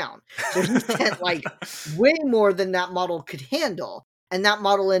model down. So he sent like way more than that model could handle. And that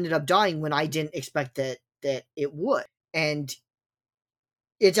model ended up dying when I didn't expect that it would. And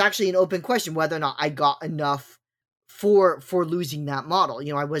it's actually an open question whether or not I got enough for losing that model.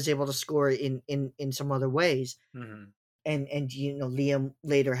 I was able to score in some other ways. Mm-hmm. And Liam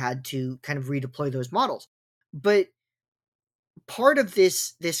later had to kind of redeploy those models. But part of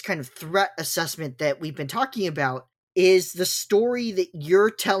this kind of threat assessment that we've been talking about is the story that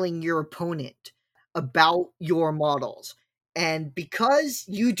you're telling your opponent about your models. And because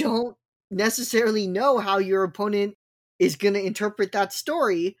you don't necessarily know how your opponent is going to interpret that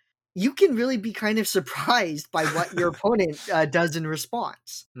story, you can really be kind of surprised by what your opponent does in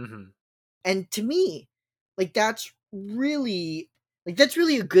response. Mm-hmm. And to me, that's really a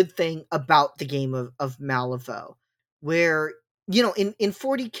good thing about the game of Malifaux, where in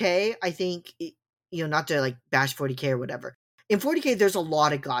 40K, I think not to like bash 40K or whatever. In 40K, there's a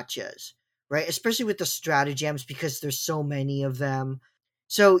lot of gotchas, right? Especially with the stratagems, because there's so many of them.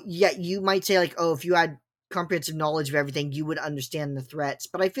 So yeah, you might say like, oh, if you had comprehensive knowledge of everything, you would understand the threats.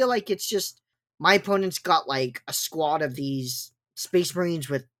 But I feel like it's just my opponent's got like a squad of these Space Marines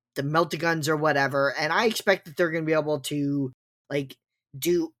with the meltaguns or whatever, and I expect that they're going to be able to like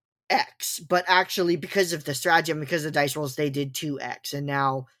do X, but actually because of the strategy and because of the dice rolls, they did 2X, and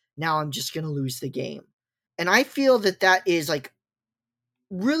now I'm just going to lose the game. And I feel that is like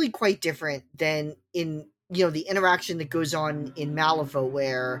really quite different than in the interaction that goes on in Malifaux,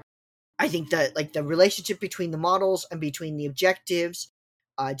 where I think that like the relationship between the models and between the objectives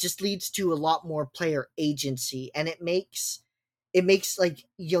just leads to a lot more player agency, and it makes like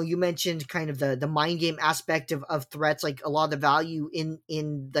you mentioned kind of the mind game aspect of threats. Like a lot of the value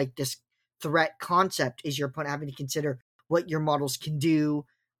in like this threat concept is your opponent having to consider what your models can do,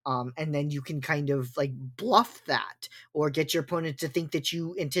 and then you can kind of like bluff that or get your opponent to think that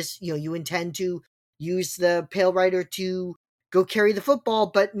you intend to use the Pale Rider to go carry the football,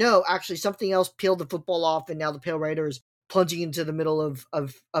 but no, actually something else peeled the football off, and now the Pale Rider is plunging into the middle of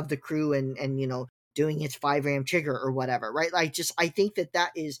the crew and doing its 5 ram trigger or whatever, right? I think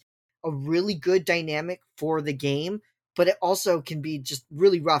that is a really good dynamic for the game, but it also can be just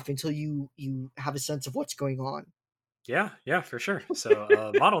really rough until you have a sense of what's going on. Yeah, for sure.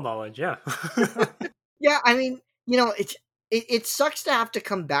 So model knowledge, yeah. Yeah, I mean, it sucks to have to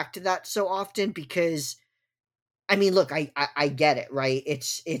come back to that so often because, I mean, look, I get it, right?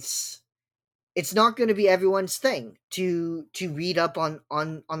 It's not going to be everyone's thing to read up on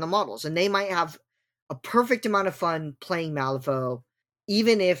the models, and they might have a perfect amount of fun playing Malifaux,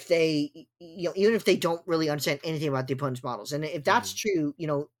 even if they don't really understand anything about the opponent's models. And if that's true,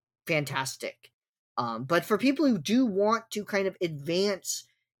 fantastic. But for people who do want to kind of advance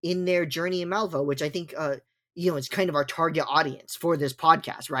in their journey in Malifaux, which I think it's kind of our target audience for this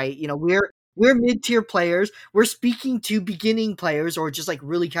podcast, right? We're mid-tier players. We're speaking to beginning players or just like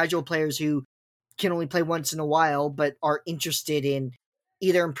really casual players who can only play once in a while, but are interested in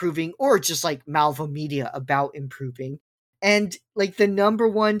either improving or just like Malvo media about improving. And like the number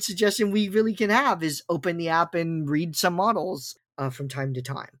one suggestion we really can have is open the app and read some models from time to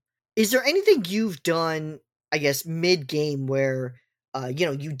time. Is there anything you've done, I guess, mid game where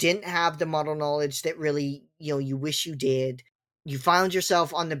you didn't have the model knowledge that really you wish you did? You found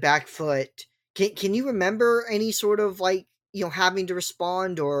yourself on the back foot. Can you remember any sort of like having to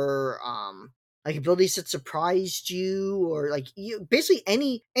respond or like abilities that surprised you, or like basically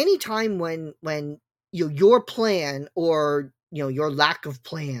any time when your plan or your lack of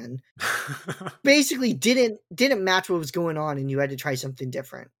plan basically didn't match what was going on and you had to try something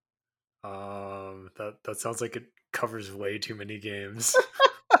different? That sounds like it covers way too many games.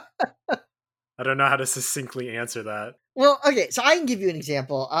 I don't know how to succinctly answer that. Well, okay, so I can give you an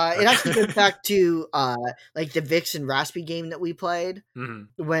example. It actually goes back to like the Vixen Raspy game that we played.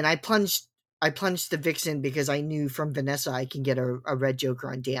 Mm-hmm. When I plunged the Vixen because I knew from Vanessa I can get a red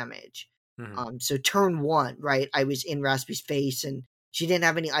Joker on damage. Mm-hmm. So turn 1, right? I was in Raspy's face and she didn't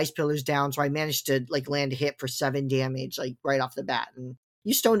have any ice pillars down, so I managed to like land a hit for 7 damage like right off the bat. And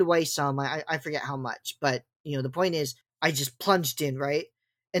you stoned away some. I forget how much, but the point is I just plunged in, right?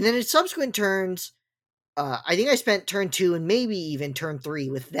 And then in subsequent turns, I think I spent turn 2 and maybe even turn 3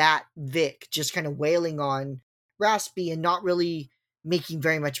 with that Vic just kind of wailing on Raspy and not really making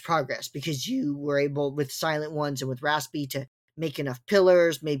very much progress because you were able with Silent Ones and with Raspy to make enough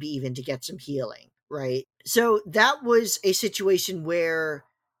pillars, maybe even to get some healing, right? So that was a situation where,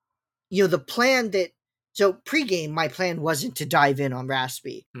 the plan that, so pregame, my plan wasn't to dive in on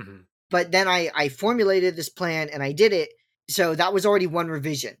Raspy, Mm-hmm. but then I formulated this plan and I did it. So that was already one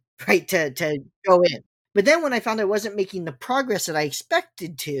revision, right? To go in. But then when I found I wasn't making the progress that I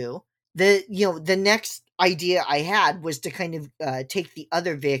expected to, the next idea I had was to kind of take the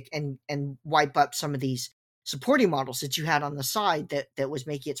other Vic and wipe up some of these supporting models that you had on the side that was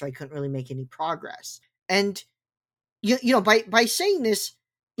making it so I couldn't really make any progress. And by saying this,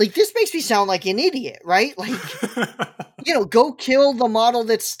 like, this makes me sound like an idiot, right? Like, go kill the model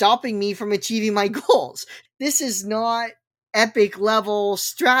that's stopping me from achieving my goals. This is not epic level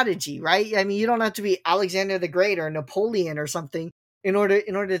strategy, right? I mean, you don't have to be Alexander the Great or Napoleon or something in order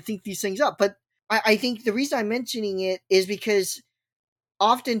to think these things up. But I think the reason I'm mentioning it is because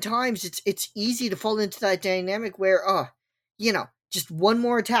oftentimes it's easy to fall into that dynamic where, just one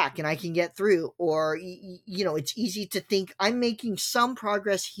more attack and I can get through, or it's easy to think I'm making some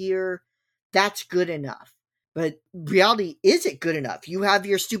progress here, that's good enough. But reality, is it good enough? You have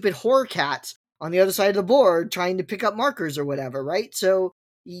your stupid horror cats on the other side of the board trying to pick up markers or whatever, right? So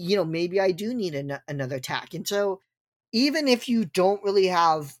maybe I do need another attack. And so even if you don't really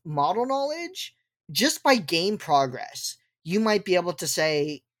have model knowledge, just by game progress, you might be able to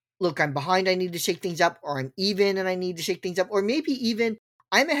say, look, I'm behind, I need to shake things up, or I'm even and I need to shake things up, or maybe even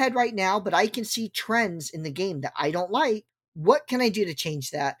I'm ahead right now, but I can see trends in the game that I don't like. What can I do to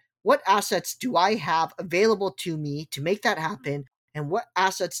change that? What assets do I have available to me to make that happen? And what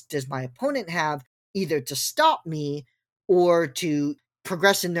assets does my opponent have either to stop me or to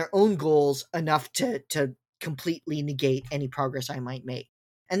progress in their own goals enough to completely negate any progress I might make?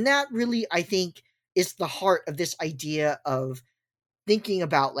 And that really, I think, is the heart of this idea of thinking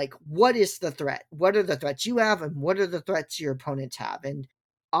about, like, what is the threat? What are the threats you have and what are the threats your opponents have? And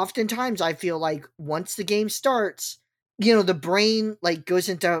oftentimes I feel like once the game starts, the brain like goes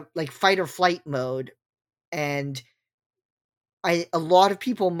into like fight or flight mode, and a lot of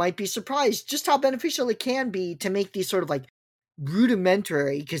people might be surprised just how beneficial it can be to make these sort of like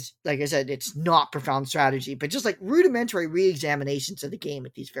rudimentary, because like I said, it's not profound strategy, but just like rudimentary re-examinations of the game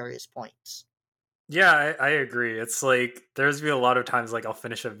at these various points. Yeah, I agree. It's like there's been a lot of times like I'll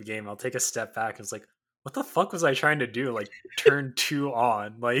finish up the game, I'll take a step back, and it's like, what the fuck was I trying to do? Like turn two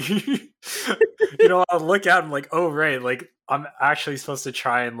on. Like I'll look at them like, oh right, like I'm actually supposed to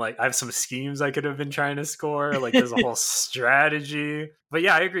try and like I have some schemes I could have been trying to score. Like there's a whole strategy. But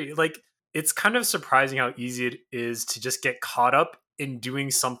yeah, I agree. Like it's kind of surprising how easy it is to just get caught up in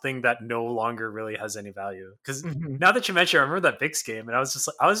doing something that no longer really has any value. Because now that you mention, I remember that Vix game, and I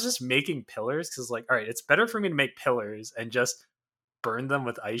was just making pillars because like, all right, it's better for me to make pillars and just burn them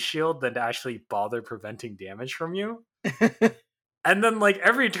with ice shield than to actually bother preventing damage from you. And then like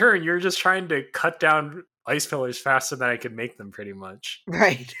every turn, you're just trying to cut down ice pillars faster than I could make them, pretty much.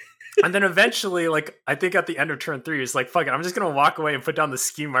 Right. And then eventually, like, I think at the end of turn 3, it's like, fuck it, I'm just going to walk away and put down the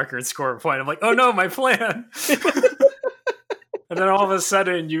scheme marker and score a point. I'm like, oh no, my plan. And then all of a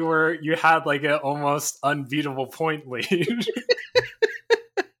sudden you had like an almost unbeatable point lead.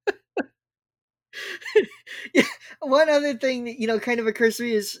 Yeah. One other thing that, kind of occurs to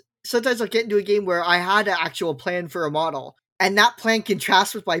me is sometimes I'll get into a game where I had an actual plan for a model, and that plan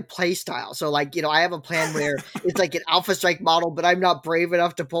contrasts with my play style. So like, I have a plan where it's like an Alpha Strike model, but I'm not brave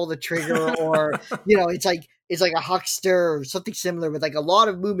enough to pull the trigger, or, it's like a Huckster or something similar with like a lot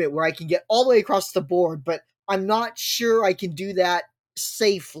of movement where I can get all the way across the board, but I'm not sure I can do that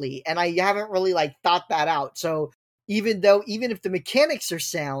safely. And I haven't really like thought that out. So even if the mechanics are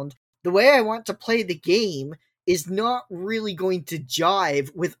sound, the way I want to play the game is not really going to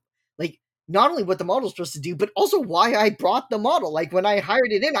jive with like not only what the model's supposed to do, but also why I brought the model. Like when I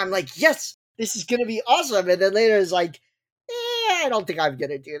hired it in, I'm like, yes, this is going to be awesome. And then later it's like, I don't think I'm going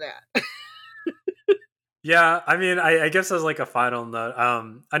to do that. Yeah, I mean, I guess as like a final note,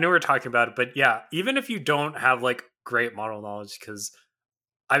 I know we're talking about it, but yeah, even if you don't have like great model knowledge, because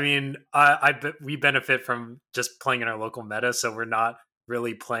I mean, we benefit from just playing in our local meta, so we're not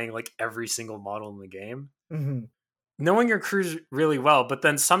really playing like every single model in the game. Mm-hmm. Knowing your crews really well, but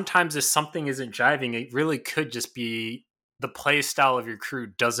then sometimes if something isn't jiving, it really could just be the play style of your crew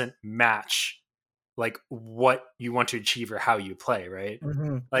doesn't match like what you want to achieve or how you play, right?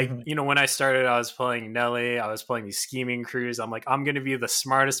 Mm-hmm. Like, Mm-hmm. when I started, I was playing Nelly, I was playing these scheming crews. I'm like, I'm going to be the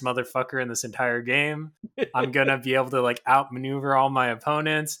smartest motherfucker in this entire game. I'm going to be able to like outmaneuver all my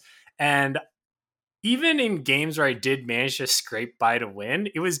opponents. And even in games where I did manage to scrape by to win,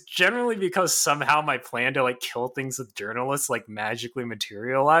 it was generally because somehow my plan to like kill things with journalists like magically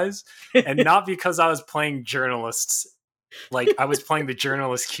materialized, and not because I was playing journalists like I was playing the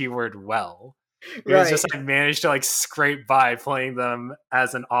journalist keyword well. It was just I managed to like scrape by playing them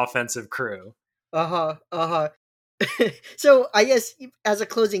as an offensive crew. So I guess as a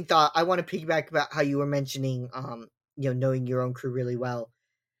closing thought, I want to piggyback about how you were mentioning, knowing your own crew really well.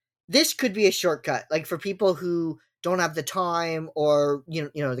 This could be a shortcut, like for people who don't have the time or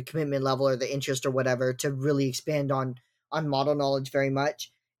the commitment level or the interest or whatever to really expand on model knowledge very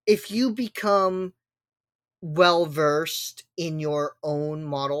much. If you become well versed in your own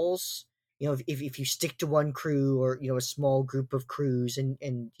models, you know, if you stick to one crew or, you know, a small group of crews and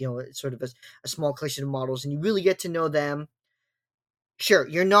you know, sort of a small collection of models, and you really get to know them, sure,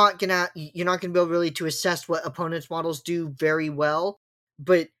 you're not gonna be able really to assess what opponents' models do very well,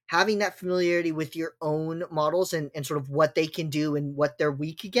 but having that familiarity with your own models and sort of what they can do and what they're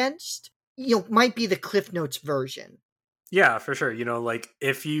weak against, you know, might be the Cliff Notes version. Yeah, for sure. You know, like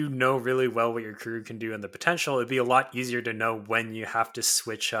if you know really well what your crew can do and the potential, it'd be a lot easier to know when you have to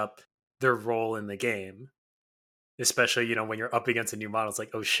switch up their role in the game. Especially, you know, when you're up against a new model, it's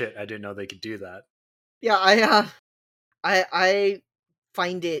like, oh shit, I didn't know they could do that. Yeah, I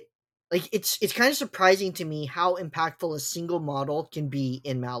find it like it's kind of surprising to me how impactful a single model can be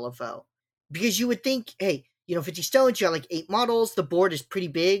in Malifaux. Because you would think, hey, you know, 50 stones, you have like 8 models, the board is pretty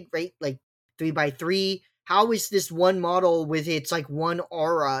big, right? Like 3x3. How is this one model with its like one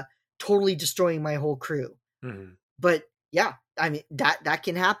aura totally destroying my whole crew? Mm-hmm. But yeah, I mean that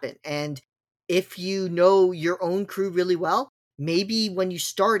can happen. And if you know your own crew really well, maybe when you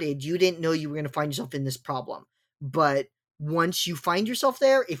started, you didn't know you were going to find yourself in this problem. But once you find yourself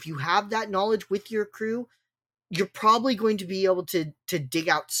there, if you have that knowledge with your crew, you're probably going to be able to dig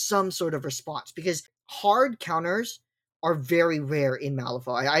out some sort of response, because hard counters are very rare in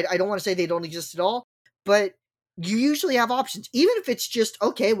Malifaux. I don't want to say they don't exist at all, but you usually have options. Even if it's just,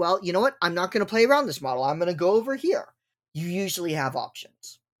 okay, well, you know what? I'm not going to play around this model. I'm going to go over here. You usually have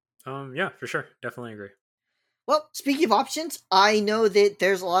options. Yeah, for sure. Definitely agree. Well, speaking of options, I know that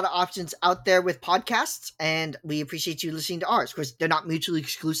there's a lot of options out there with podcasts, and we appreciate you listening to ours. Of course, they're not mutually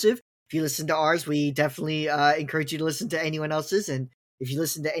exclusive. If you listen to ours, we definitely encourage you to listen to anyone else's. And if you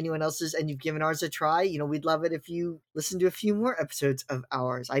listen to anyone else's and you've given ours a try, you know, we'd love it if you listen to a few more episodes of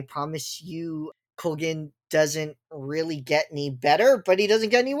ours. I promise you, Colgan doesn't really get any better, but he doesn't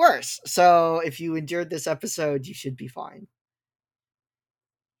get any worse. So if you endured this episode, you should be fine.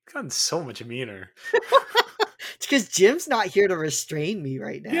 You've gotten so much meaner. It's because Jim's not here to restrain me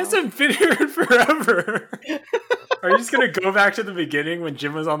right now. He hasn't been here in forever. Are you just going to go back to the beginning when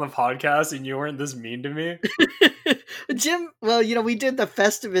Jim was on the podcast and you weren't this mean to me? Jim, well, you know, we did the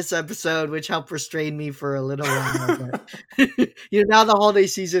Festivus episode, which helped restrain me for a little while. But, you know, now the holiday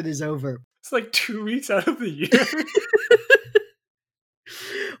season is over. It's like 2 weeks out of the year.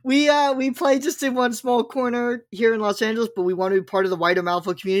 We play just in one small corner here in Los Angeles, but we want to be part of the wider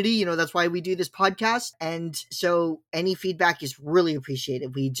Malifaux community. You know, that's why we do this podcast. And so any feedback is really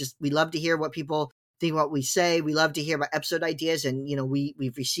appreciated. We love to hear what people think, what we say. We love to hear about episode ideas, and, you know,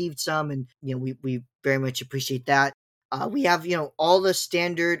 we've received some, and, you know, we very much appreciate that. We have, you know, all the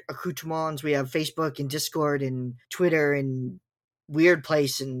standard accoutrements. We have Facebook and Discord and Twitter and Weird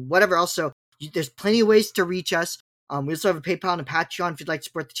Place and whatever else. So there's plenty of ways to reach us. We also have a PayPal and a Patreon if you'd like to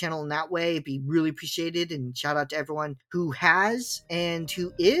support the channel in that way. It'd be really appreciated. And shout out to everyone who has and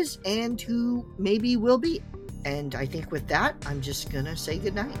who is and who maybe will be. And I think with that, I'm just going to say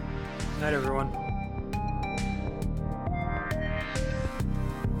goodnight. Night, everyone.